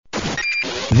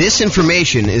This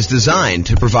information is designed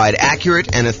to provide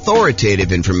accurate and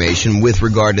authoritative information with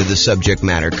regard to the subject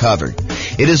matter covered.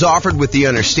 It is offered with the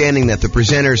understanding that the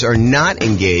presenters are not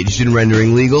engaged in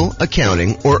rendering legal,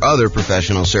 accounting, or other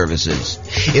professional services.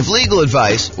 If legal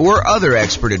advice or other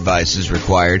expert advice is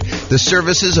required, the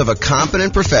services of a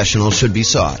competent professional should be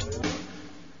sought.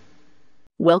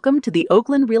 Welcome to the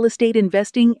Oakland Real Estate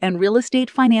Investing and Real Estate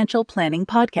Financial Planning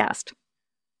Podcast.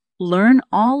 Learn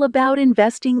all about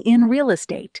investing in real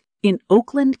estate in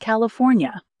Oakland,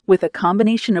 California, with a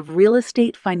combination of real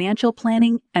estate financial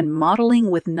planning and modeling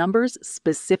with numbers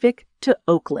specific to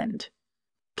Oakland.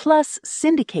 Plus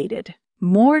syndicated,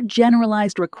 more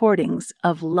generalized recordings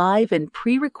of live and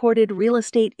pre-recorded real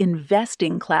estate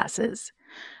investing classes.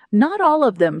 Not all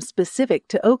of them specific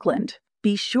to Oakland.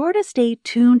 Be sure to stay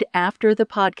tuned after the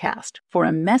podcast for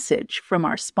a message from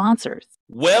our sponsors.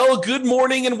 Well, good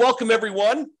morning and welcome,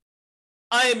 everyone.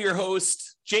 I am your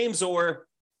host, James Orr,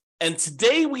 and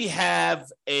today we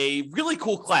have a really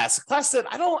cool class, a class that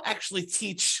I don't actually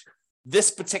teach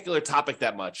this particular topic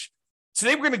that much.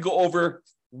 Today we're going to go over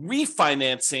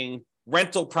refinancing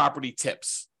rental property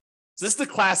tips. So this is the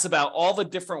class about all the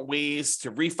different ways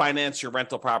to refinance your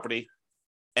rental property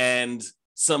and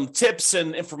some tips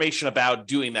and information about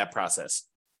doing that process.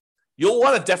 You'll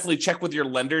want to definitely check with your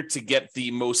lender to get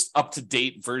the most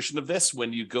up-to-date version of this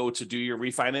when you go to do your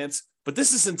refinance. But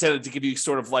this is intended to give you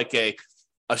sort of like a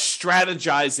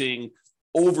strategizing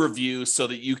overview so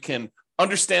that you can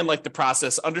understand like the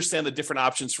process, understand the different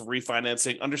options for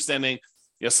refinancing, understanding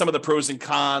some of the pros and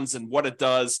cons and what it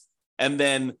does, and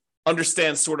then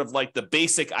understand sort of like the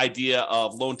basic idea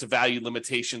of loan-to-value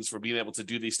limitations for being able to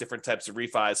do these different types of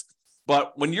refis.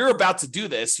 But when you're about to do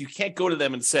this, you can't go to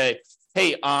them and say,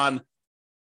 hey, on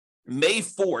May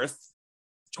 4th,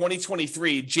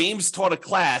 2023, James taught a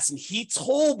class and he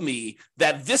told me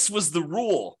that this was the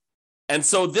rule. And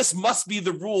so this must be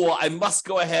the rule. I must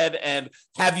go ahead and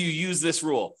have you use this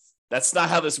rule. That's not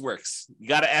how this works. You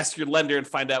got to ask your lender and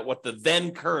find out what the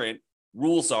then current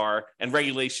rules are and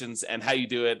regulations and how you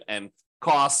do it and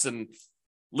costs and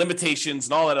limitations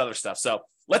and all that other stuff. So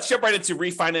let's jump right into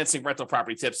refinancing rental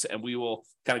property tips and we will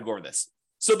kind of go over this.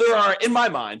 So there are, in my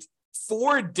mind,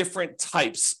 4 different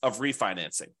types of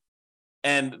refinancing.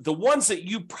 And the ones that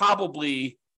you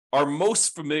probably are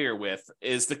most familiar with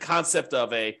is the concept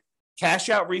of a cash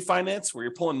out refinance where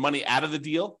you're pulling money out of the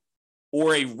deal,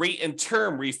 or a rate and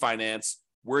term refinance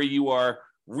where you are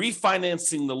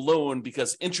refinancing the loan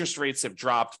because interest rates have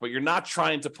dropped, but you're not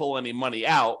trying to pull any money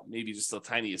out, maybe just the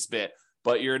tiniest bit,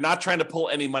 but you're not trying to pull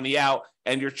any money out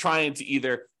and you're trying to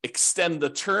either extend the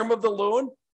term of the loan.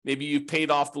 Maybe you've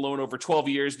paid off the loan over 12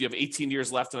 years, you have 18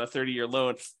 years left on a 30-year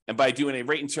loan, and by doing a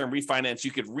rate and term refinance, you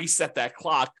could reset that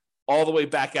clock all the way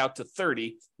back out to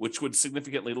 30, which would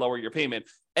significantly lower your payment.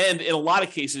 And in a lot of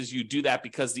cases, you do that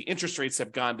because the interest rates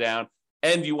have gone down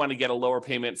and you want to get a lower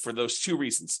payment for those 2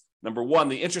 reasons. Number 1,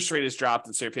 the interest rate has dropped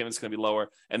and so your payment's going to be lower.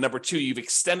 And number 2, you've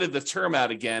extended the term out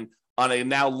again on a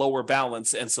now lower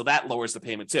balance, and so that lowers the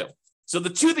payment too. So the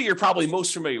 2 that you're probably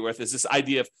most familiar with is this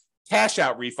idea of cash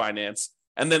out refinance,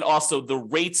 and then also the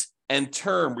rate and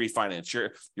term refinance.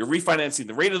 You're refinancing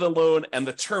the rate of the loan and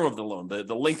the term of the loan, the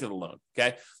length of the loan,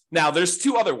 okay? Now, there's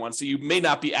 2 other ones that you may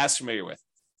not be as familiar with.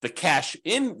 The cash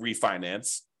in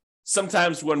refinance.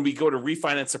 Sometimes when we go to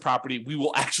refinance a property, we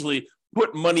will actually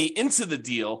put money into the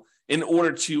deal in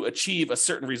order to achieve a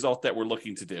certain result that we're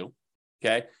looking to do,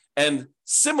 okay? And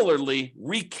similarly,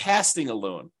 recasting a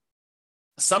loan.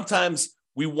 Sometimes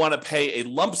we want to pay a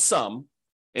lump sum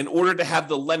in order to have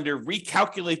the lender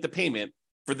recalculate the payment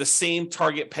for the same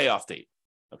target payoff date,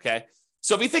 okay?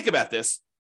 So if you think about this,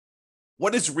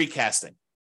 what is recasting?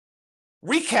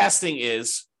 Recasting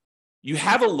is you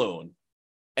have a loan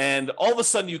and all of a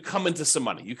sudden you come into some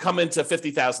money. You come into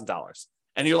 $50,000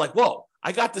 and you're like, whoa,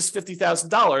 I got this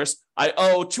 $50,000. I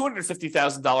owe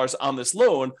 $250,000 on this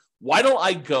loan. Why don't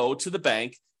I go to the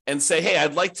bank and say, hey,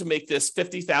 I'd like to make this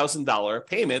 $50,000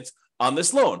 payment on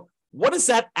this loan? What does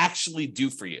that actually do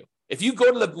for you? If you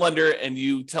go to the lender and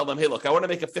you tell them, hey, look, I want to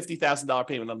make a $50,000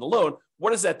 payment on the loan,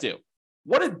 what does that do?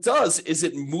 What it does is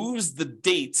it moves the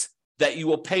date that you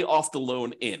will pay off the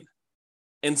loan in.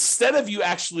 Instead of you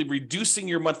actually reducing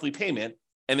your monthly payment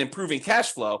and improving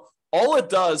cash flow, all it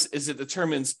does is it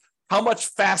determines how much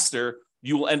faster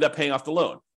you will end up paying off the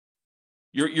loan.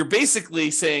 You're basically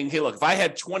saying, hey, look, if I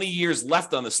had 20 years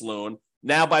left on this loan,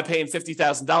 now by paying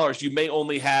 $50,000, you may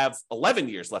only have 11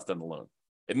 years left on the loan.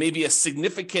 It may be a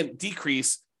significant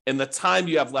decrease in the time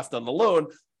you have left on the loan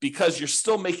because you're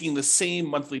still making the same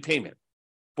monthly payment.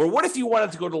 But what if you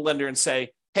wanted to go to the lender and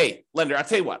say, hey, lender, I'll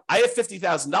tell you what, I have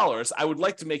 $50,000. I would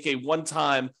like to make a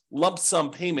one-time lump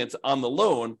sum payment on the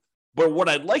loan. But what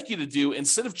I'd like you to do,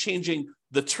 instead of changing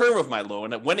the term of my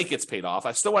loan and when it gets paid off,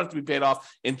 I still want it to be paid off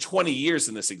in 20 years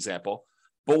in this example.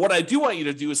 But what I do want you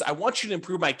to do is I want you to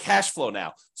improve my cash flow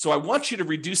now. So I want you to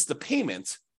reduce the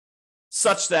payment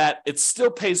such that it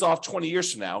still pays off 20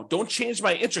 years from now. Don't change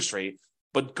my interest rate,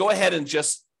 but go ahead and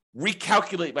just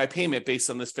recalculate my payment based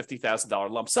on this $50,000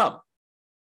 lump sum.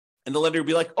 And the lender will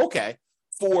be like, okay,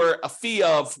 for a fee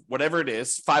of whatever it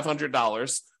is,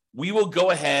 $500, we will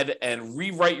go ahead and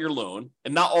rewrite your loan.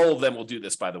 And not all of them will do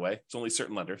this, by the way. It's only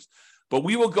certain lenders. But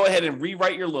we will go ahead and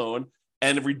rewrite your loan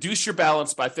and reduce your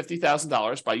balance by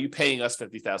 $50,000 by you paying us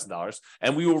 $50,000.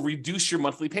 And we will reduce your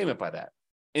monthly payment by that.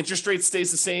 Interest rate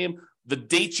stays the same. The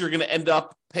date you're going to end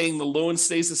up paying the loan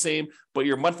stays the same, but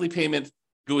your monthly payment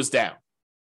goes down.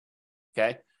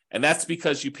 Okay? And that's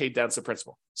because you paid down some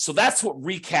principal. So that's what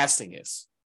recasting is.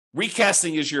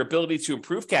 Recasting is your ability to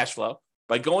improve cash flow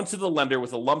by going to the lender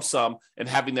with a lump sum and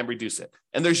having them reduce it.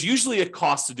 And there's usually a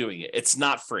cost to doing it. It's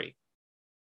not free.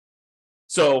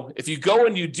 So if you go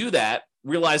and you do that,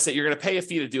 realize that you're going to pay a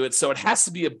fee to do it. So it has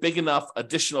to be a big enough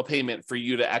additional payment for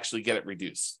you to actually get it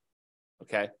reduced.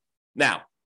 Okay. Now,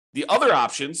 the other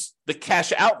options, the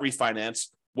cash out refinance,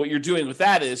 what you're doing with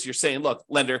that is you're saying, look,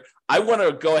 lender, I want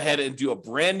to go ahead and do a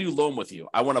brand new loan with you.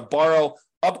 I want to borrow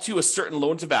up to a certain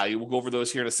loan to value. We'll go over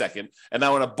those here in a second. And I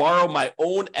want to borrow my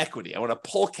own equity. I want to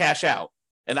pull cash out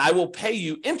and I will pay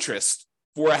you interest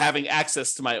for having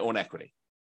access to my own equity.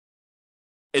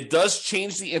 It does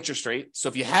change the interest rate. So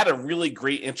if you had a really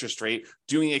great interest rate,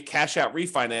 doing a cash out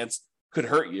refinance could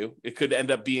hurt you. It could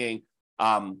end up being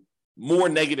more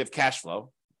negative cash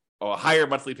flow or a higher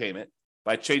monthly payment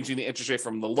by changing the interest rate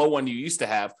from the low one you used to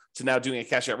have to now doing a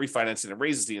cash out refinance, and it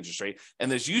raises the interest rate.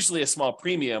 And there's usually a small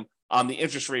premium on the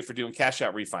interest rate for doing cash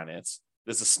out refinance.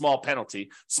 There's a small penalty,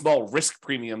 small risk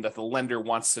premium that the lender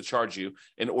wants to charge you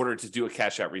in order to do a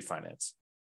cash out refinance.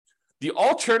 The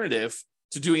alternative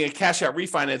to doing a cash out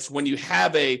refinance, when you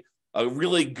have a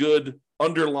really good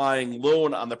underlying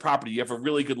loan on the property, you have a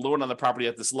really good loan on the property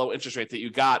at this low interest rate that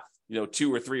you got,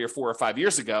 2 or 3 or 4 or 5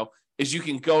 years ago, is you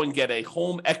can go and get a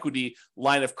home equity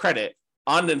line of credit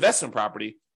on an investment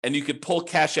property, and you could pull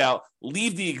cash out,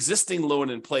 leave the existing loan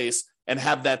in place, and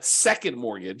have that second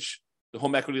mortgage, the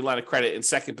home equity line of credit, in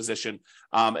second position,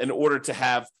 in order to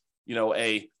have,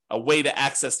 a way to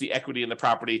access the equity in the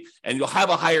property. And you'll have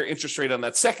a higher interest rate on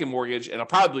that second mortgage, and it'll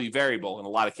probably be variable in a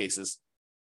lot of cases.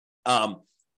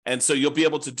 And so you'll be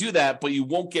able to do that, but you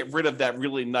won't get rid of that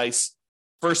really nice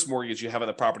first mortgage you have on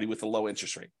the property with a low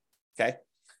interest rate. Okay.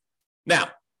 Now,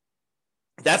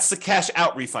 that's the cash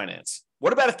out refinance.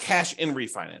 What about a cash in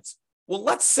refinance? Well,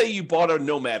 let's say you bought a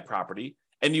nomad property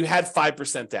and you had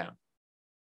 5% down,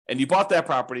 and you bought that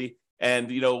property, and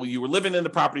you were living in the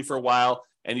property for a while,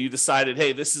 and you decided,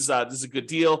 hey, this is a good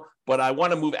deal, but I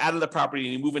want to move out of the property,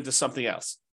 and you move into something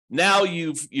else. Now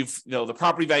you've the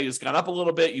property value has gone up a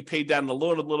little bit. You paid down the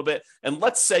loan a little bit, and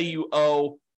let's say you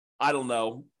owe, I don't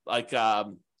know, like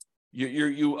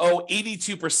you owe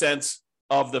 82%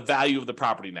 of the value of the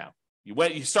property now.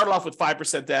 You started off with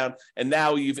 5% down, and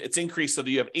now it's increased so that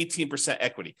you have 18%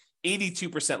 equity,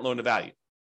 82% loan to value.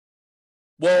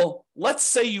 Well, let's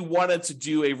say you wanted to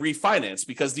do a refinance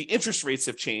because the interest rates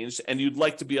have changed, and you'd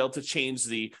like to be able to change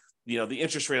the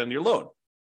interest rate on your loan.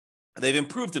 They've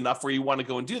improved enough where you want to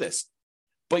go and do this,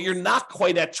 but you're not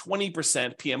quite at 20%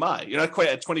 PMI. You're not quite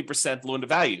at 20% loan to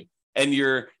value, and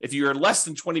if you're less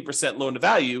than 20% loan to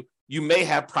value, you may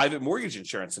have private mortgage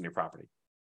insurance in your property.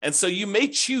 And so you may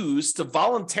choose to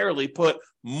voluntarily put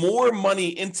more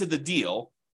money into the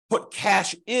deal, put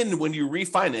cash in when you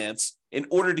refinance in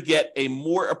order to get a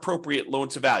more appropriate loan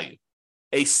to value,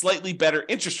 a slightly better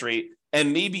interest rate,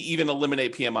 and maybe even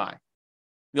eliminate PMI.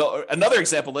 Another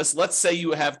example is, let's say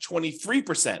you have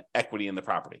 23% equity in the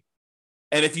property.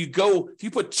 And if you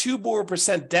put 2%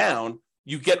 more down,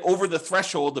 you get over the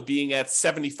threshold of being at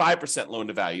 75% loan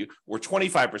to value or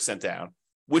 25% down,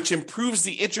 which improves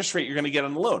the interest rate you're going to get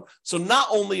on the loan. So not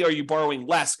only are you borrowing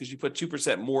less because you put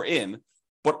 2% more in,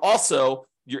 but also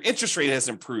your interest rate has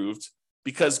improved,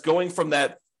 because going from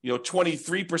that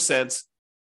 23%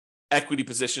 equity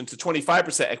position to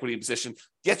 25% equity position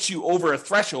gets you over a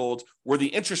threshold where the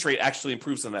interest rate actually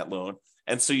improves on that loan.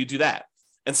 And so you do that.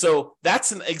 And so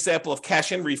that's an example of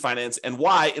cash in refinance, and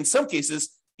why in some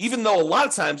cases, even though a lot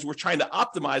of times we're trying to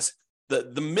optimize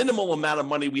the minimal amount of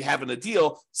money we have in a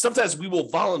deal, sometimes we will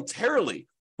voluntarily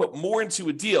put more into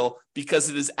a deal because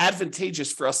it is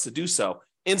advantageous for us to do so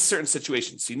in certain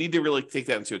situations. So you need to really take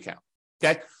that into account.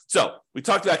 Okay. So we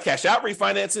talked about cash out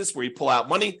refinances where you pull out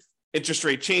money. interest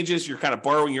rate changes, you're kind of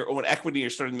borrowing your own equity, you're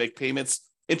starting to make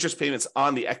interest payments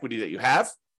on the equity that you have.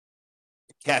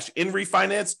 Cash in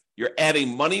refinance, you're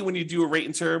adding money when you do a rate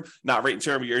and term, not rate and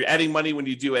term, you're adding money when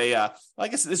you do I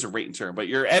guess it is a rate and term, but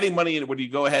you're adding money when you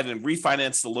go ahead and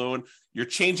refinance the loan. You're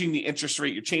changing the interest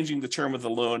rate, you're changing the term of the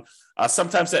loan.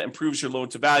 Sometimes that improves your loan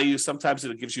to value. Sometimes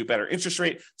it gives you a better interest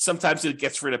rate. Sometimes it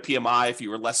gets rid of PMI if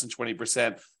you were less than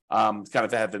 20%, kind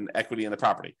of have an equity in the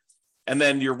property. And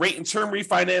then your rate and term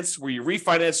refinance, where you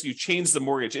refinance, you change the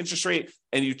mortgage interest rate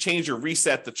and you change or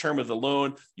reset the term of the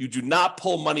loan. You do not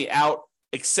pull money out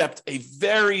except a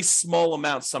very small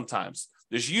amount sometimes.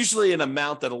 There's usually an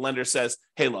amount that a lender says,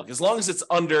 hey, look, as long as it's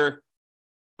under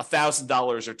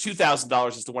 $1,000 or $2,000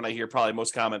 is the one I hear probably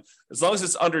most common. As long as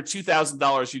it's under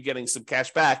 $2,000, you're getting some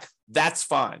cash back, that's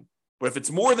fine. But if it's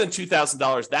more than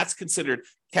 $2,000, that's considered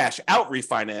cash out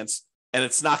refinance, and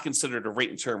it's not considered a rate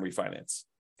and term refinance,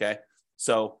 okay?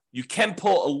 So you can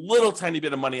pull a little tiny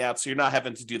bit of money out, so you're not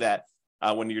having to do that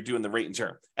when you're doing the rate and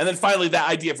term. And then finally, that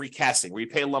idea of recasting, where you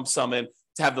pay a lump sum in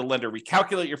to have the lender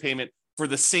recalculate your payment for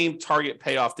the same target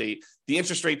payoff date. The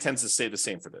interest rate tends to stay the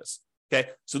same for this. Okay,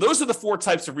 so those are the 4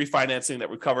 types of refinancing that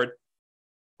we covered.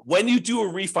 When you do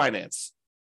a refinance,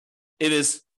 it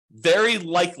is very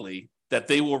likely that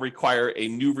they will require a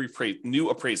new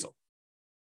appraisal.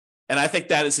 And I think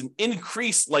that is an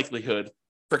increased likelihood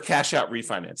for cash out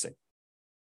refinancing.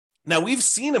 Now, we've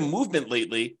seen a movement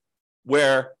lately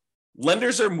where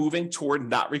lenders are moving toward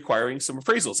not requiring some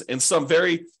appraisals in some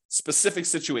very specific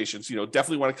situations.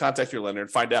 Definitely want to contact your lender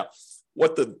and find out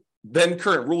what the then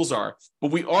current rules are.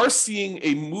 But we are seeing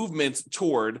a movement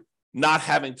toward not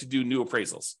having to do new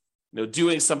appraisals.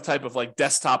 Doing some type of like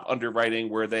desktop underwriting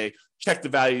where they check the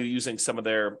value using some of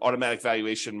their automatic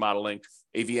valuation modeling,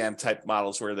 AVM type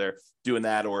models where they're doing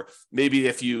that. Or maybe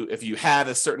if you had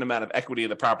a certain amount of equity in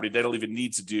the property, they don't even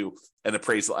need to do an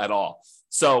appraisal at all.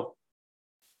 So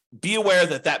be aware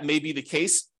that may be the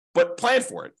case, but plan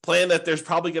for it. Plan that there's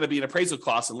probably going to be an appraisal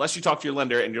cost unless you talk to your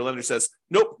lender and your lender says,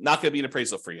 nope, not going to be an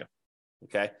appraisal for you.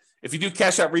 Okay. If you do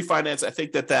cash out refinance, I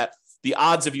think that the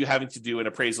odds of you having to do a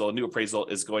new appraisal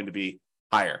is going to be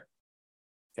higher.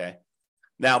 Okay.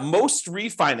 Now, most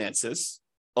refinances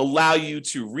allow you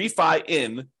to refi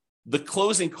in the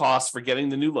closing costs for getting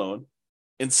the new loan.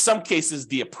 In some cases,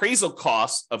 the appraisal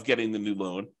costs of getting the new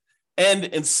loan. And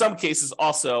in some cases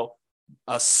also,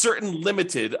 a certain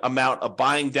limited amount of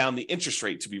buying down the interest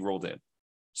rate to be rolled in.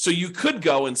 So you could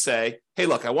go and say, hey,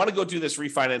 look, I want to go do this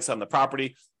refinance on the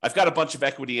property. I've got a bunch of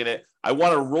equity in it. I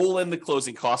want to roll in the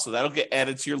closing costs, so that'll get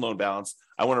added to your loan balance.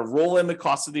 I want to roll in the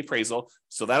cost of the appraisal,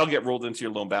 so that'll get rolled into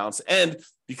your loan balance. And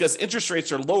because interest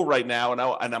rates are low right now, and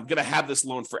I'm going to have this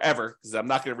loan forever because I'm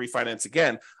not going to refinance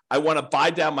again, I want to buy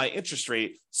down my interest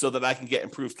rate so that I can get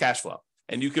improved cash flow.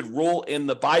 And you could roll in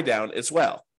the buy down as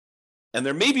well. And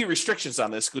there may be restrictions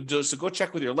on this, so go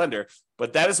check with your lender.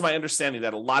 But that is my understanding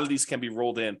that a lot of these can be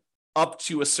rolled in up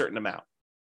to a certain amount.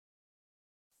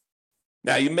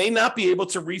 Now, you may not be able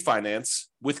to refinance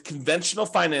with conventional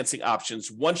financing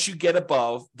options once you get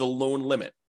above the loan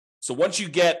limit. So once you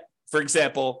get, for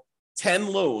example, 10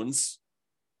 loans,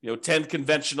 10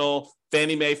 conventional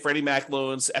Fannie Mae, Freddie Mac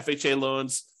loans, FHA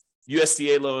loans,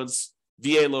 USDA loans,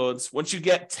 VA loans, once you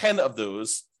get 10 of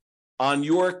those on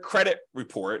your credit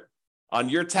report, on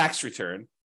your tax return,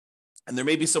 and there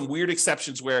may be some weird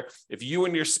exceptions where if you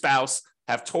and your spouse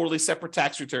have totally separate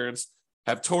tax returns,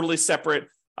 have totally separate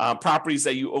properties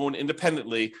that you own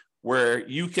independently, where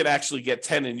you can actually get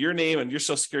 10 in your name and your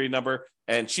social security number,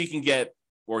 and she can get,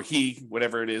 or he,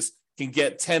 whatever it is, can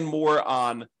get 10 more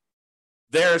on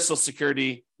their social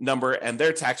security number and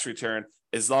their tax return,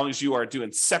 as long as you are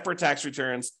doing separate tax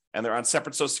returns and they're on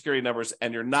separate social security numbers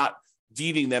and you're not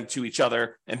deeding them to each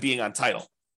other and being on title.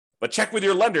 But check with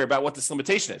your lender about what this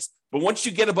limitation is. But once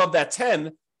you get above that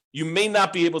 10, you may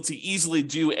not be able to easily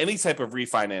do any type of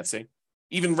refinancing,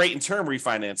 even rate and term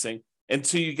refinancing,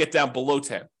 until you get down below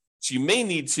 10. So you may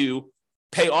need to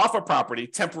pay off a property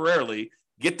temporarily,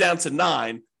 get down to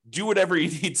 9, do whatever you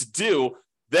need to do,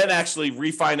 then actually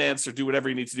refinance or do whatever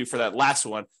you need to do for that last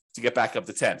one to get back up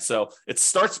to 10. So it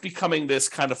starts becoming this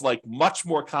kind of like much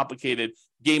more complicated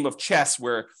game of chess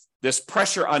where there's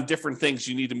pressure on different things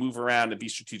you need to move around and be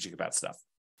strategic about stuff.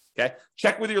 Okay.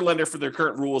 Check with your lender for their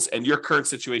current rules and your current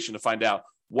situation to find out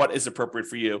what is appropriate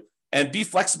for you, and be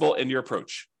flexible in your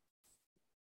approach.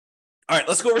 All right,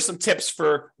 let's go over some tips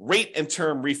for rate and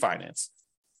term refinance.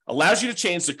 Allows you to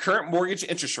change the current mortgage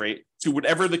interest rate to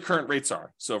whatever the current rates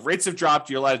are. So if rates have dropped,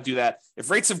 you're allowed to do that.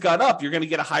 If rates have gone up, you're going to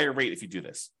get a higher rate if you do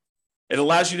this. It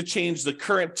allows you to change the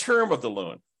current term of the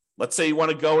loan. Let's say you want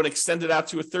to go and extend it out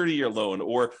to a 30-year loan,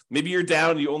 or maybe you're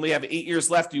down, you only have 8 years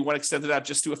left, you want to extend it out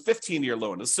just to a 15-year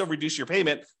loan. It'll still reduce your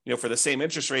payment, for the same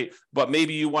interest rate, but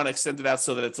maybe you want to extend it out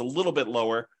so that it's a little bit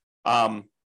lower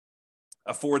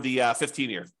for the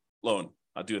 15-year loan,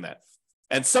 doing that.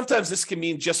 And sometimes this can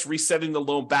mean just resetting the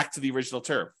loan back to the original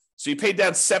term. So you paid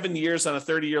down 7 years on a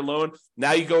 30-year loan.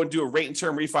 Now you go and do a rate and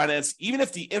term refinance. Even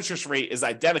if the interest rate is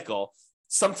identical,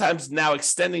 sometimes now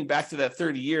extending back to that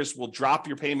 30 years will drop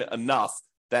your payment enough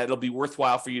that it'll be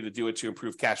worthwhile for you to do it to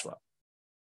improve cash flow.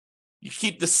 You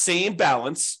keep the same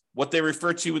balance, what they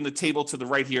refer to in the table to the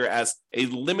right here as a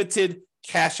limited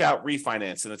cash out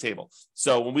refinance in the table.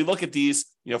 So when we look at these,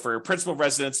 for principal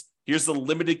residence, here's the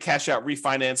limited cash out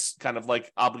refinance, kind of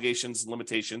like obligations and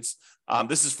limitations.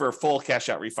 This is for a full cash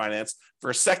out refinance.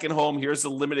 For a second home, here's the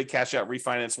limited cash out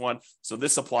refinance one. So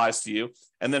this applies to you.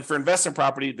 And then for investment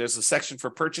property, there's a section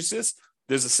for purchases.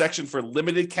 There's a section for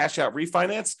limited cash out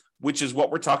refinance, which is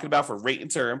what we're talking about for rate and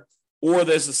term. Or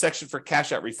there's a section for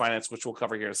cash out refinance, which we'll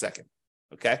cover here in a second.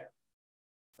 Okay.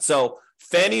 So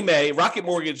Fannie Mae, Rocket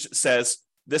Mortgage says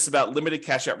this about limited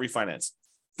cash out refinance.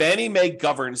 Fannie Mae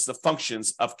governs the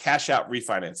functions of cash out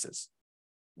refinances.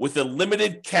 With a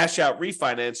limited cash out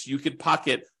refinance, you could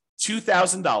pocket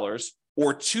 $2,000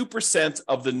 or 2%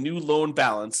 of the new loan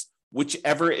balance,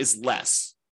 whichever is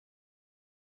less.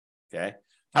 Okay.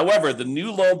 However, the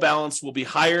new loan balance will be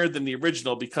higher than the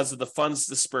original because of the funds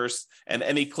dispersed and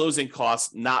any closing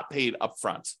costs not paid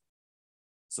upfront.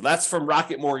 So that's from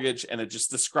Rocket Mortgage, and it just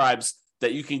describes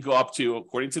that you can go up to,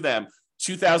 according to them,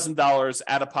 $2,000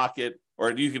 out of pocket,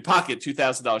 or you can pocket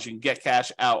 $2,000. You can get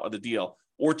cash out of the deal,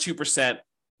 or 2%,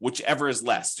 whichever is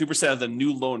less, 2% of the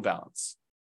new loan balance.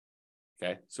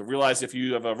 Okay, so realize if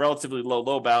you have a relatively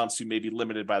low balance, you may be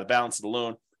limited by the balance of the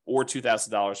loan, or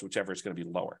 $2,000, whichever is going to be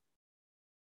lower.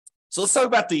 So let's talk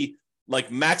about the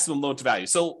maximum loan to value.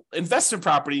 So investment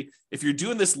property, if you're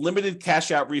doing this limited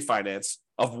cash out refinance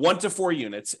of 1 to 4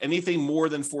 units, anything more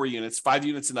than 4 units, 5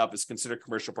 units and up is considered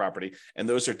commercial property. And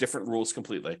those are different rules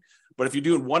completely. But if you're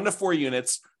doing 1 to 4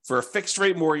 units for a fixed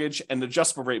rate mortgage and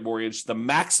adjustable rate mortgage, the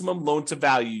maximum loan to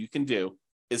value you can do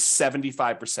is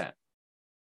 75%.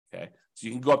 Okay. So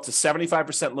you can go up to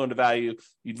 75% loan to value.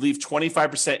 You'd leave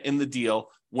 25% in the deal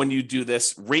when you do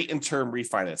this rate and term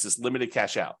refinance, this limited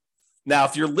cash out. Now,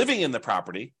 if you're living in the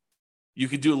property, you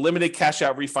could do a limited cash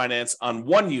out refinance on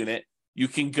 1 unit. You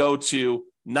can go to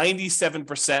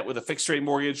 97% with a fixed rate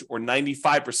mortgage or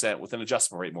 95% with an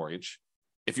adjustable rate mortgage.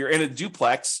 If you're in a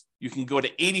duplex, you can go to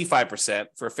 85%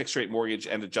 for a fixed rate mortgage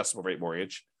and adjustable rate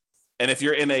mortgage. And if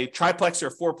you're in a triplex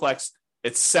or fourplex,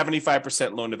 it's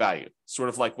 75% loan to value, sort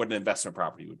of like what an investment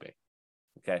property would be.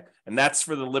 Okay. And that's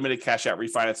for the limited cash out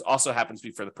refinance. Also happens to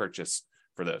be for the purchase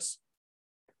for those.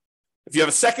 If you have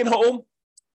a second home,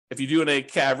 if you're doing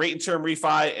a rate and term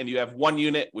refi and you have 1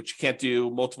 unit, which you can't do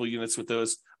multiple units with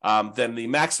those, then the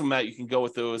maximum amount you can go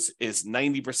with those is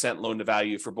 90% loan to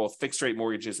value for both fixed rate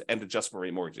mortgages and adjustable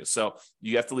rate mortgages. So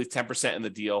you have to leave 10% in the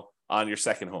deal on your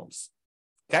second homes.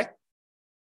 Okay.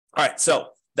 All right. So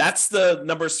that's the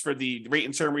numbers for the rate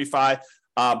and term refi.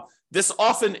 This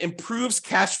often improves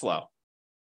cash flow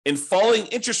in falling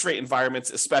interest rate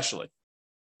environments, especially.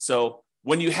 So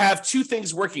when you have 2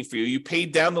 things working for you, you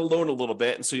paid down the loan a little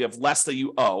bit, and so you have less that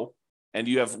you owe, and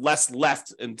you have less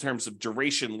left in terms of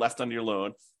duration left on your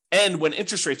loan. And when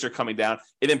interest rates are coming down,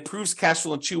 it improves cash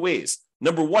flow in 2 ways.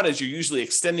 Number one is you're usually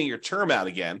extending your term out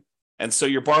again, and so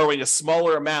you're borrowing a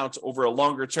smaller amount over a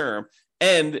longer term.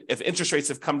 And if interest rates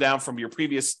have come down from your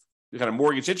previous kind of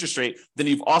mortgage interest rate, then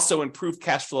you've also improved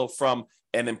cash flow from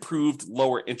an improved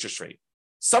lower interest rate.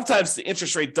 Sometimes the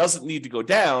interest rate doesn't need to go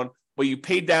down, but you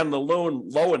paid down the loan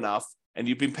low enough and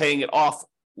you've been paying it off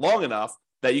long enough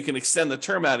that you can extend the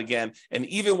term out again. And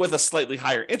even with a slightly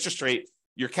higher interest rate,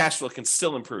 your cash flow can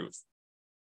still improve.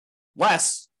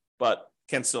 Less, but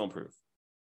can still improve.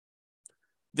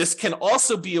 This can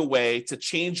also be a way to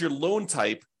change your loan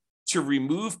type to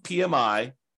remove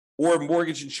PMI or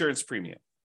mortgage insurance premium.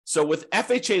 So with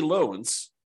FHA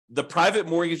loans, the private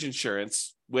mortgage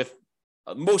insurance with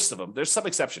most of them, there's some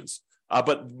exceptions,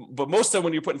 but most of them,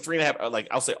 when you're putting 3.5%,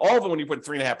 I'll say all of them, when you're putting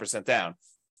 3.5% down,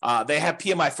 they have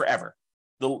PMI forever.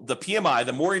 The PMI,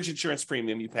 the mortgage insurance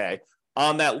premium you pay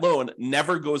on that loan,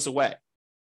 never goes away.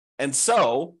 And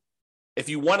so if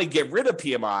you want to get rid of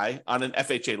PMI on an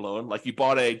FHA loan, like you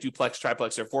bought a duplex,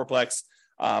 triplex, or fourplex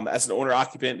as an owner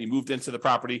occupant, you moved into the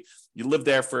property, you lived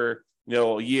there for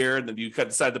a year, and then you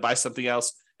decided to buy something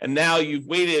else. And now you've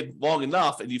waited long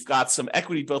enough and you've got some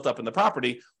equity built up in the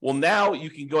property. Well, now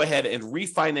you can go ahead and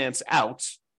refinance out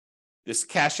this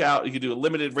cash out. You can do a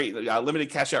limited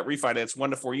cash out refinance, 1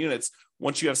 to 4 units,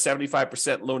 once you have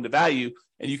 75% loan to value,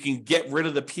 and you can get rid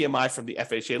of the PMI from the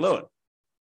FHA loan.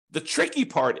 The tricky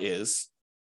part is,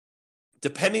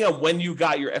 depending on when you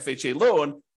got your FHA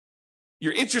loan,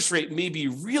 your interest rate may be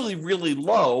really, really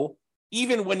low,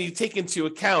 even when you take into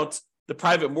account the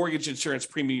private mortgage insurance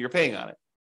premium you're paying on it.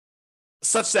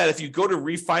 Such that if you go to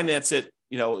refinance it,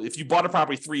 if you bought a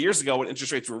property 3 years ago when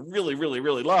interest rates were really, really,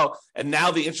 really low, and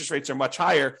now the interest rates are much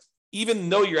higher, even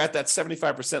though you're at that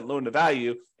 75% loan to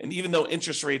value, and even though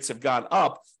interest rates have gone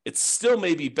up, it still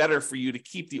may be better for you to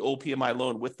keep the old PMI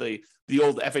loan with the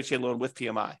old FHA loan with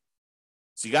PMI.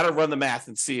 So you got to run the math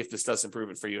and see if this does improve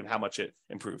it for you and how much it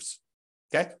improves.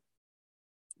 Okay?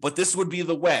 But this would be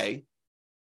the way,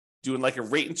 doing like a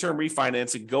rate and term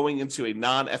refinance and going into a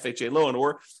non-FHA loan,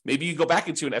 or maybe you go back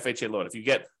into an FHA loan. If you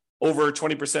get over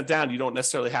 20% down, you don't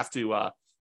necessarily have to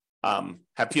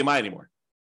have PMI anymore.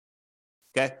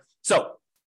 Okay, so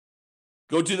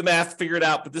go do the math, figure it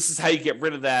out. But this is how you get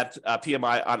rid of that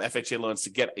PMI on FHA loans to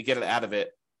get it out of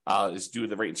it, is do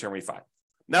the rate and term refi.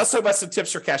 Now let's talk about some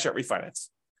tips for cash out refinance.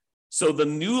 So the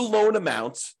new loan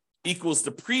amount equals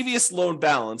the previous loan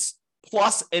balance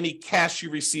plus any cash you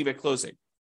receive at closing.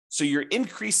 So you're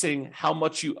increasing how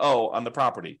much you owe on the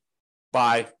property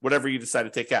by whatever you decide to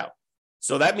take out.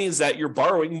 So that means that you're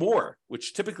borrowing more,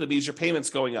 which typically means your payment's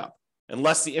going up,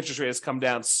 unless the interest rate has come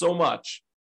down so much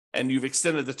and you've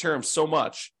extended the term so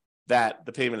much that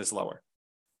the payment is lower.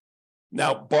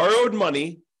 Now, borrowed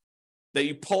money that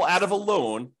you pull out of a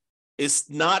loan is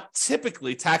not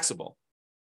typically taxable,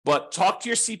 but talk to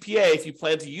your CPA if you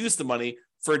plan to use the money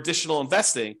for additional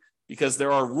investing, because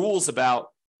there are rules about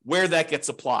where that gets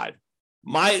applied.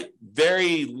 My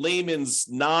very layman's,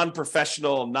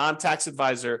 non-professional, non-tax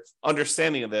advisor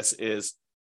understanding of this is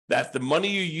that the money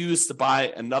you use to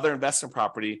buy another investment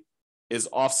property is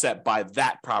offset by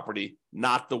that property,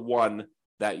 not the one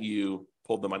that you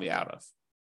pulled the money out of.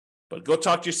 But go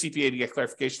talk to your CPA to get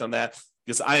clarification on that,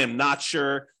 because I am not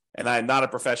sure, and I am not a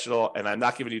professional, and I'm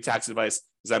not giving you tax advice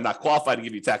because I'm not qualified to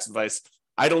give you tax advice.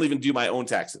 I don't even do my own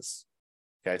taxes.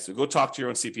 Okay, so go talk to your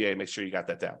own CPA and make sure you got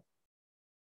that down.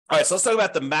 All right, so let's talk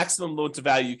about the maximum loan to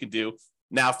value you can do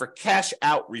now for cash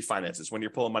out refinances when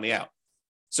you're pulling money out.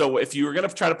 So if you were going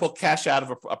to try to pull cash out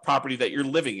of a property that you're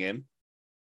living in,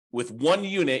 with one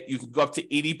unit, you can go up to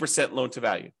 80% loan to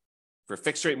value for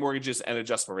fixed rate mortgages and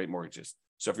adjustable rate mortgages.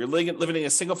 So if you're living in a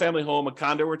single family home, a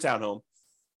condo or a townhome,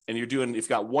 and if you've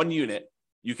got one unit,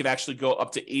 you can actually go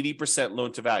up to 80%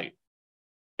 loan to value.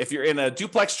 If you're in a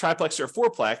duplex, triplex, or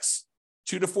fourplex,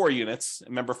 2 to 4 units.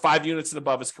 Remember, 5 units and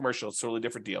above is commercial. It's a totally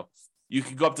different deal. You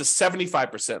can go up to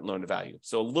 75% loan to value.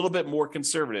 So a little bit more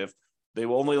conservative. They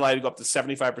will only allow you to go up to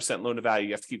 75% loan to value.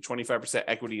 You have to keep 25%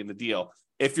 equity in the deal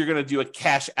if you're going to do a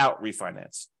cash out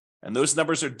refinance. And those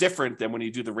numbers are different than when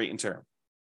you do the rate and term.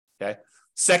 Okay.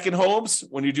 Second homes,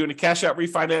 when you're doing a cash out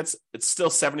refinance, it's still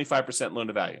 75% loan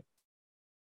to value.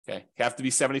 Okay. You have to be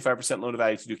 75% loan to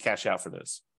value to do cash out for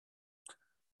those.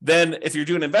 Then if you're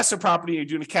doing investment property, you're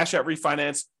doing a cash out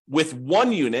refinance with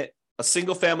one unit, a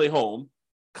single family home,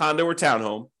 condo or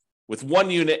townhome, with one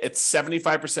unit, it's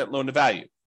 75% loan to value.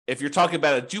 If you're talking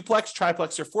about a duplex,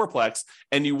 triplex, or fourplex,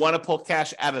 and you want to pull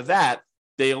cash out of that,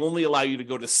 they only allow you to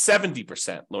go to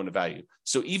 70% loan to value.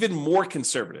 So even more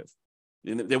conservative.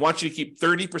 They want you to keep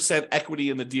 30% equity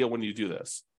in the deal when you do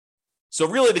this. So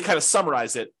really, to kind of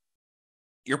summarize it,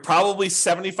 you're probably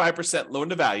 75% loan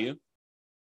to value,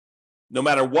 no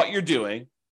matter what you're doing,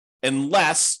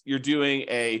 unless you're doing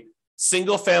a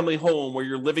single family home where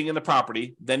you're living in the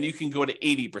property, then you can go to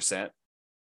 80%.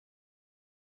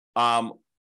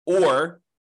 Or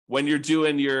when you're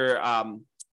doing your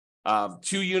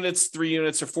 2 units, 3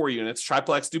 units, or 4 units,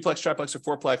 triplex, duplex, triplex, or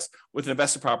fourplex with an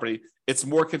investment property, it's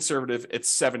more conservative. It's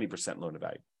 70% loan to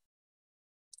value.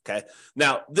 Okay.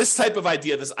 Now, this type of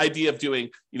idea, this idea of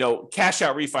doing, cash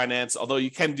out refinance, although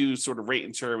you can do sort of rate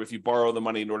and term if you borrow the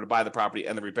money in order to buy the property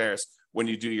and the repairs when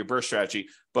you do your burst strategy.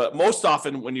 But most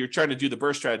often when you're trying to do the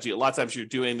burst strategy, a lot of times you're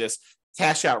doing this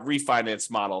cash out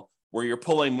refinance model where you're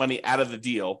pulling money out of the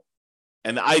deal.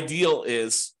 And the ideal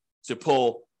is to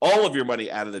pull all of your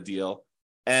money out of the deal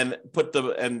and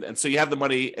and so you have the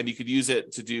money and you could use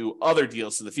it to do other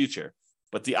deals in the future.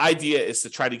 But the idea is to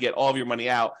try to get all of your money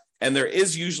out. And there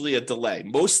is usually a delay.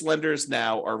 Most lenders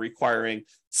now are requiring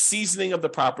seasoning of the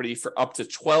property for up to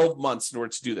 12 months in order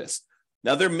to do this.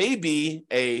 Now, there may be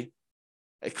a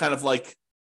kind of like,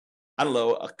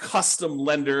 a custom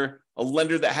lender, a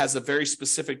lender that has a very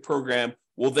specific program.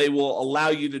 They will allow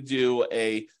you to do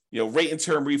a rate and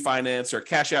term refinance or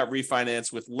cash out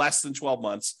refinance with less than 12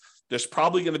 months. there's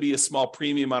probably going to be a small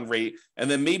premium on rate.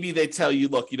 And then maybe they tell you,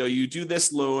 look, you do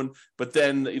this loan, but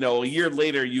then, a year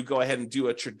later, you go ahead and do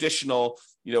a traditional,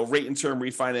 rate and term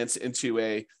refinance into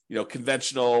a,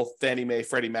 conventional Fannie Mae,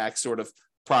 Freddie Mac sort of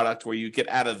product where you get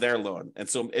out of their loan. And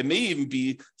so it may even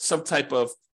be some type of,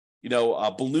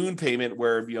 a balloon payment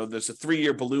where, there's a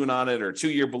 3-year balloon on it or a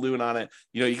 2-year balloon on it.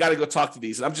 You got to go talk to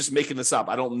these. And I'm just making this up.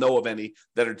 I don't know of any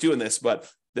that are doing this,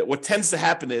 but what tends to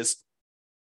happen is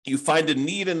you find a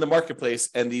need in the marketplace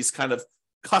and these kind of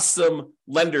custom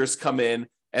lenders come in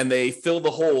and they fill the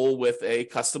hole with a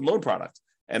custom loan product.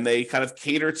 And they kind of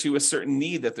cater to a certain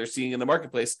need that they're seeing in the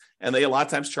marketplace. And they a lot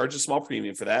of times charge a small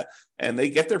premium for that. And they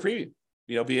get their premium.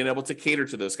 Being able to cater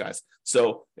to those guys.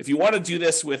 So if you want to do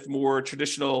this with more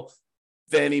traditional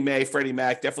Fannie Mae, Freddie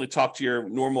Mac, definitely talk to your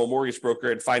normal mortgage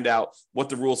broker and find out what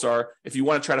the rules are. If you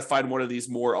want to try to find one of these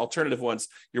more alternative ones,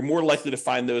 you're more likely to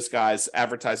find those guys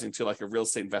advertising to like a real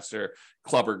estate investor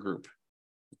club or group.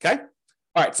 Okay.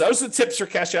 All right. So those are the tips for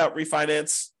cash out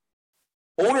refinance.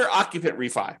 Owner occupant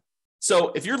refi.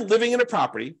 So if you're living in a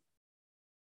property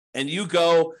and you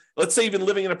go, let's say you've been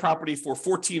living in a property for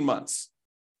 14 months.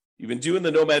 You've been doing the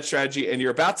nomad strategy and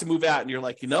you're about to move out and you're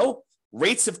like,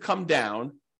 rates have come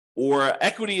down or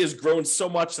equity has grown so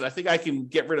much that I think I can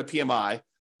get rid of PMI.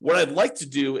 What I'd like to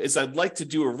do is I'd like to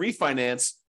do a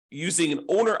refinance using an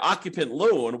owner occupant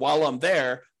loan while I'm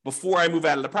there before I move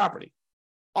out of the property.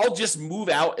 I'll just move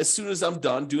out as soon as I'm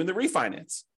done doing the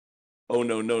refinance. Oh,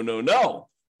 no.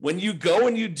 When you go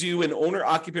and you do an owner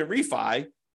occupant refi,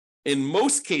 in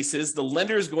most cases, the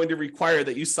lender is going to require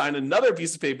that you sign another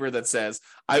piece of paper that says,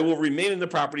 I will remain in the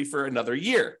property for another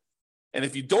year. And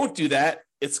if you don't do that,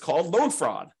 it's called loan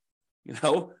fraud.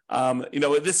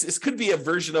 This could be a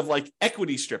version of like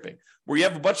equity stripping, where you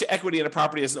have a bunch of equity in a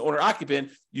property as an owner occupant.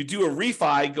 You do a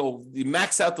refi, you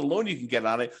max out the loan you can get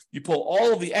on it. You pull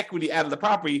all of the equity out of the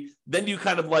property. Then you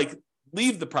kind of like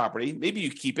leave the property. Maybe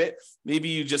you keep it. Maybe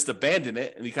you just abandon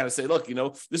it. And you kind of say, look,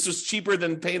 this was cheaper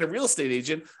than paying a real estate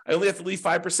agent. I only have to leave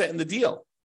 5% in the deal.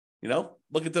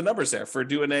 Look at the numbers there for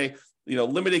doing a,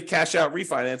 limited cash out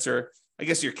refinance, or I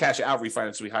guess your cash out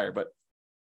refinance will be higher, but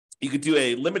you could do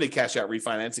a limited cash out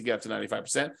refinance and get up to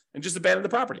 95% and just abandon the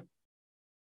property.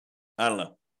 I don't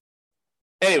know.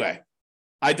 Anyway,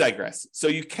 I digress. So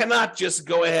you cannot just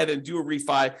go ahead and do a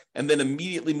refi and then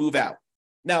immediately move out.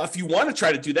 Now, if you want to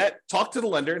try to do that, talk to the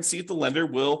lender and see if the lender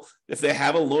will, if they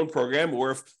have a loan program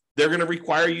or if they're going to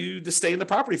require you to stay in the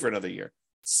property for another year.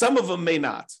 Some of them may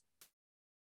not.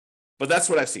 But that's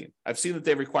what I've seen. I've seen that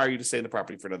they require you to stay in the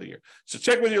property for another year. So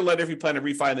check with your lender if you plan to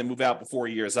refi and then move out before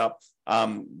a year is up.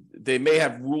 They may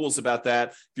have rules about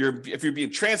that. If you're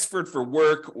being transferred for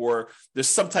work or there's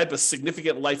some type of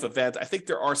significant life event, I think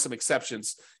there are some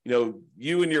exceptions.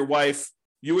 You and your wife,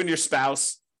 you and your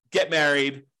spouse get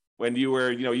married. When you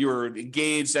were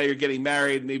engaged, now you're getting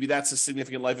married. Maybe that's a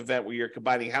significant life event where you're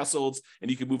combining households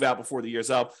and you can move out before the year's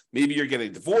up. Maybe you're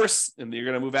getting divorced and you're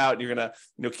going to move out and you're going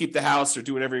to, keep the house or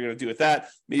do whatever you're going to do with that.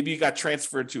 Maybe you got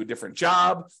transferred to a different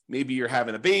job. Maybe you're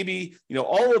having a baby.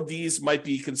 All of these might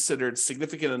be considered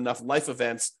significant enough life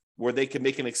events where they can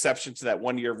make an exception to that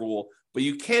 1-year rule. But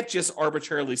you can't just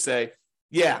arbitrarily say,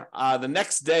 the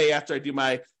next day after I do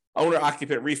my owner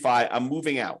occupant refi, I'm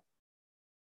moving out.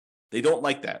 They don't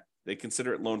like that. They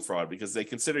consider it loan fraud because they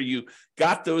consider you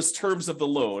got those terms of the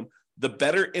loan, the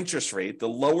better interest rate, the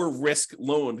lower risk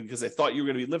loan because they thought you were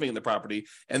going to be living in the property,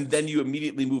 and then you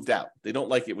immediately moved out. They don't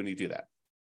like it when you do that.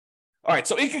 All right,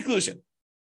 so in conclusion,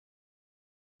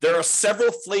 there are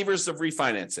several flavors of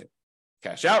refinancing.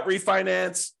 Cash out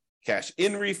refinance, cash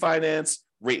in refinance,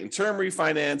 rate and term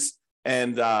refinance,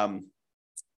 and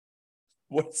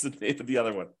what's the name of the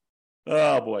other one?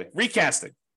 Oh boy,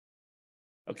 recasting.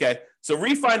 Okay, so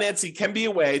refinancing can be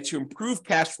a way to improve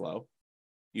cash flow.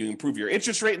 You improve your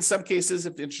interest rate in some cases.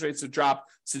 If the interest rates have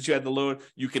dropped since you had the loan,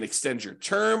 you can extend your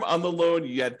term on the loan.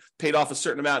 You had paid off a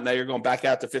certain amount. Now you're going back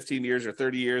out to 15 years or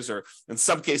 30 years, or in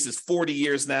some cases, 40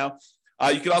 years now.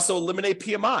 You can also eliminate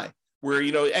PMI, where,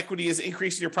 equity is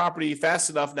increasing your property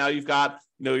fast enough. Now you've got,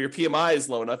 your PMI is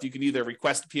low enough. You can either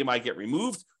request PMI get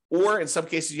removed, or in some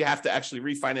cases, you have to actually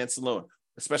refinance the loan,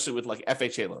 especially with like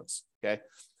FHA loans. Okay.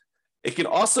 It can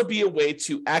also be a way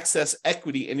to access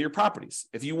equity in your properties.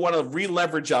 If you want to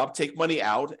re-leverage up, take money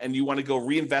out, and you want to go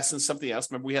reinvest in something else.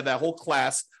 Remember, we had that whole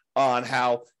class on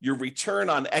how your return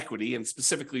on equity, and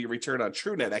specifically your return on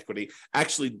true net equity,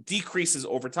 actually decreases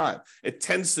over time. It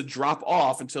tends to drop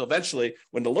off until eventually,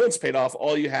 when the loan's paid off,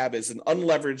 all you have is an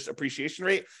unleveraged appreciation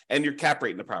rate and your cap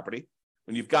rate in the property.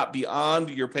 When you've got beyond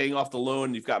your paying off the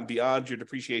loan, you've gotten beyond your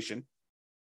depreciation,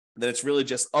 then it's really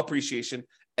just appreciation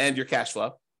and your cash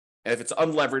flow. And if it's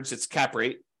unleveraged, it's cap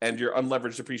rate and your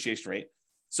unleveraged depreciation rate.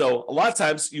 So a lot of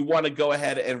times you want to go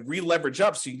ahead and re-leverage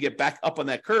up so you can get back up on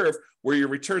that curve where your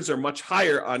returns are much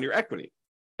higher on your equity.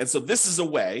 And so this is a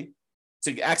way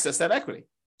to access that equity,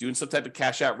 doing some type of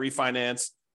cash out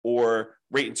refinance or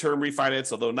rate and term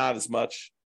refinance, although not as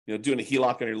much. Doing a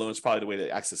HELOC on your loan is probably the way to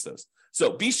access those.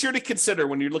 So be sure to consider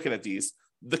when you're looking at these,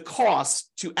 the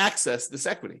cost to access this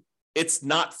equity. It's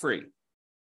not free.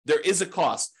 There is a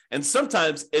cost. And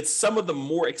sometimes it's some of the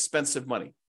more expensive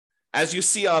money. As you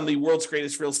see on the World's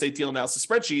Greatest Real Estate Deal Analysis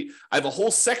spreadsheet, I have a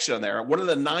whole section on there. One of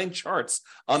the 9 charts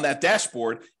on that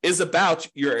dashboard is about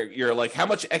your like how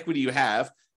much equity you have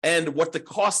and what the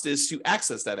cost is to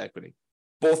access that equity.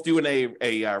 Both doing a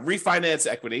refinance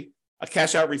equity, a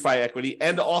cash out refi equity,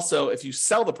 and also if you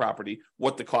sell the property,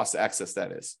 what the cost to access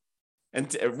that is. And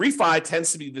refi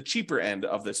tends to be the cheaper end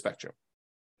of the spectrum.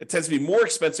 It tends to be more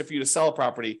expensive for you to sell a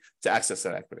property to access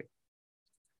that equity.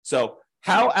 So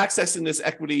how accessing this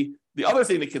equity, the other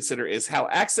thing to consider is how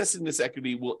accessing this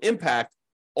equity will impact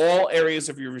all areas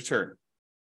of your return.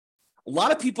 A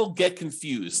lot of people get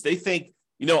confused. They think,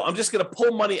 I'm just going to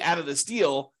pull money out of this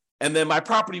deal and then my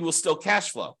property will still cash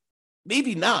flow.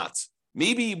 Maybe not.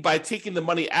 Maybe by taking the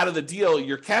money out of the deal,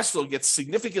 your cash flow gets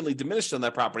significantly diminished on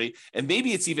that property, and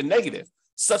maybe it's even negative,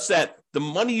 such that the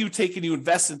money you take and you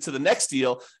invest into the next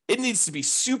deal, it needs to be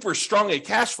super strong at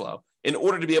cash flow in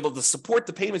order to be able to support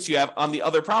the payments you have on the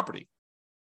other property.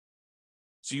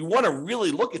 So you want to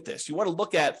really look at this. You want to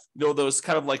look at those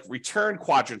kind of like return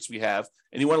quadrants we have,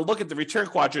 and you want to look at the return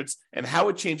quadrants and how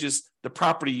it changes the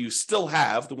property you still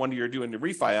have, the one you're doing the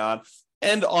refi on,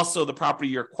 and also the property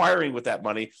you're acquiring with that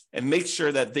money, and make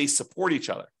sure that they support each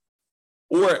other.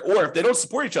 Or if they don't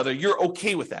support each other, you're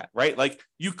okay with that, right? Like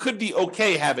you could be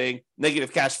okay having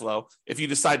negative cash flow if you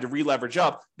decide to re-leverage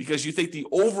up because you think the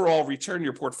overall return in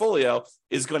your portfolio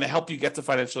is going to help you get to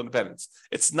financial independence.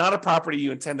 It's not a property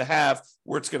you intend to have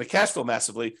where it's going to cash flow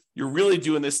massively. You're really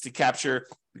doing this to capture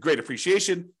great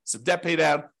appreciation, some debt pay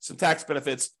down, some tax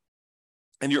benefits,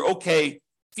 and you're okay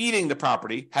feeding the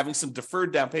property, having some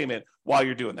deferred down payment while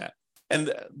you're doing that.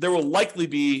 And there will likely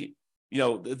be,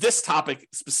 this topic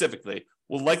specifically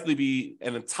will likely be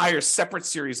an entire separate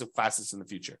series of classes in the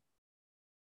future.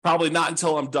 Probably not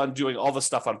until I'm done doing all the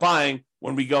stuff on buying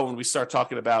when we start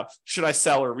talking about should I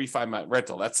sell or refi my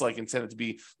rental. That's like intended to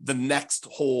be the next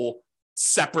whole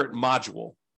separate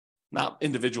module, not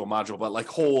individual module, but like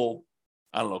whole,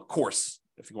 course,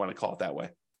 if you want to call it that way.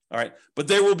 All right. But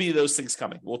there will be those things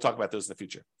coming. We'll talk about those in the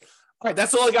future. All right.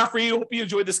 That's all I got for you. Hope you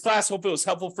enjoyed this class. Hope it was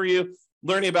helpful for you,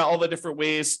 learning about all the different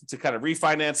ways to kind of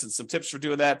refinance and some tips for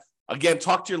doing that. Again,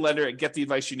 talk to your lender and get the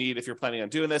advice you need if you're planning on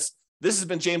doing this. This has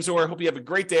been James Orr. Hope you have a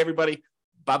great day, everybody.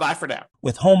 Bye-bye for now.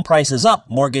 With home prices up,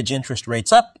 mortgage interest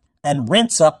rates up, and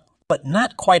rents up, but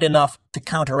not quite enough to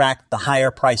counteract the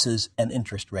higher prices and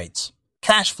interest rates.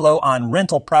 Cash flow on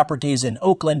rental properties in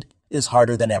Oakland is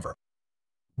harder than ever.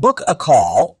 Book a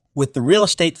call with the Real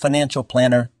Estate Financial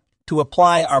Planner to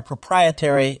apply our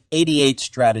proprietary 88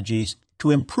 strategies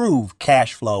to improve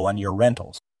cash flow on your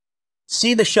rentals.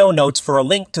 See the show notes for a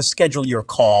link to schedule your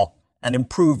call and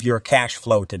improve your cash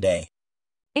flow today.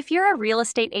 If you're a real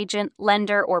estate agent,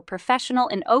 lender, or professional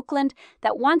in Oakland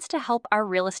that wants to help our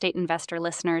real estate investor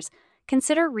listeners,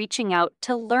 consider reaching out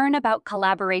to learn about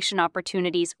collaboration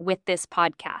opportunities with this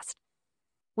podcast.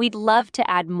 We'd love to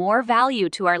add more value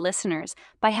to our listeners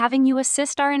by having you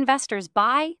assist our investors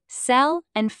buy, sell,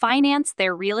 and finance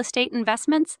their real estate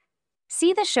investments.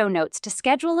 See the show notes to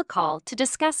schedule a call to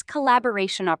discuss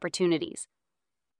collaboration opportunities.